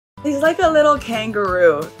He's like a little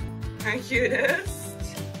kangaroo. My cutest.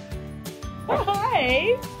 Oh,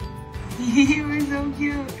 hi. You were so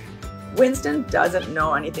cute. Winston doesn't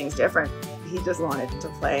know anything's different. He just wanted to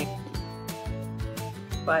play.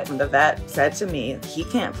 But the vet said to me, he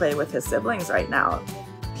can't play with his siblings right now.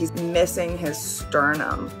 He's missing his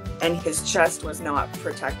sternum and his chest was not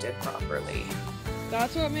protected properly.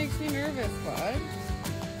 That's what makes me nervous, bud.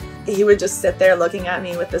 He would just sit there looking at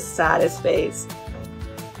me with the saddest face.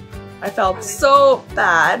 I felt so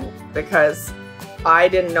bad because I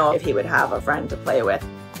didn't know if he would have a friend to play with.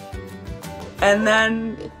 And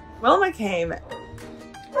then Wilma came.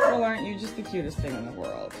 Well, aren't you just the cutest thing in the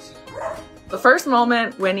world? The first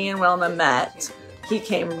moment Winnie and Wilma met, he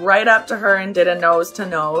came right up to her and did a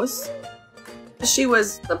nose-to-nose. She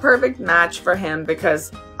was the perfect match for him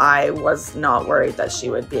because I was not worried that she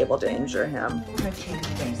would be able to injure him.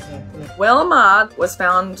 Wilma was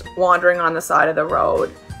found wandering on the side of the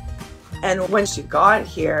road. And when she got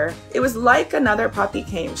here, it was like another puppy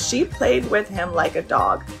came. She played with him like a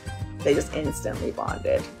dog. They just instantly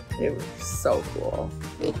bonded. It was so cool.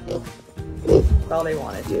 All they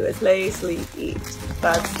want to do is play, sleep, eat.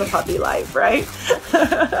 That's the puppy life, right?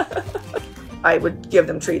 I would give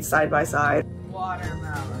them treats side by side.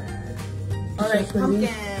 Watermelon. All right, pumpkin.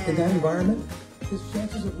 In that environment, his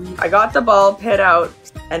chances of reading. I got the ball pit out,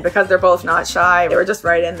 and because they're both not shy, they were just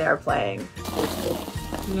right in there playing.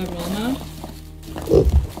 Wilma?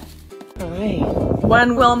 Hi.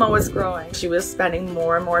 When Wilma was growing, she was spending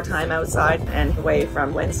more and more time outside and away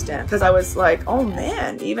from Winston because I was like, oh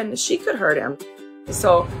man, even she could hurt him.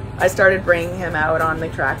 So I started bringing him out on the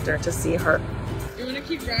tractor to see her. You want to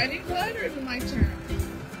keep riding, bud, or is it my turn?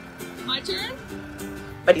 My turn?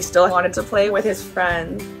 But he still wanted to play with his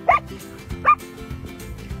friends.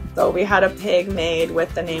 So we had a pig made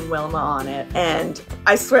with the name Wilma on it, and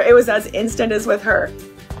I swear it was as instant as with her.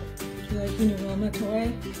 You like your new Wilma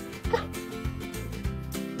toy?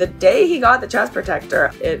 The day he got the chest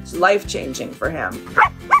protector, it's life-changing for him.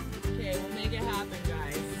 Okay, we'll make it happen,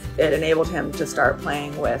 guys. It enabled him to start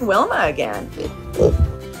playing with Wilma again.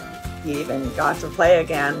 He even got to play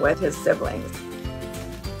again with his siblings.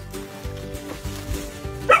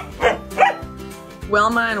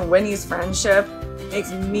 Wilma and Winnie's friendship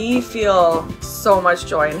makes me feel so much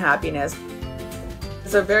joy and happiness.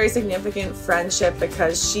 It's a very significant friendship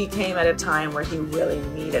because she came at a time where he really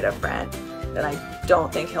needed a friend. And I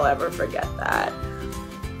don't think he'll ever forget that.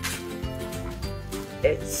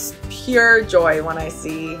 It's pure joy when I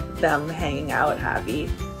see them hanging out happy.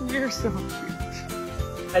 You're so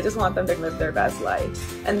cute. I just want them to live their best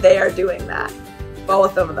life. And they are doing that.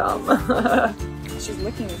 Both of them. She's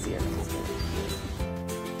licking his ear.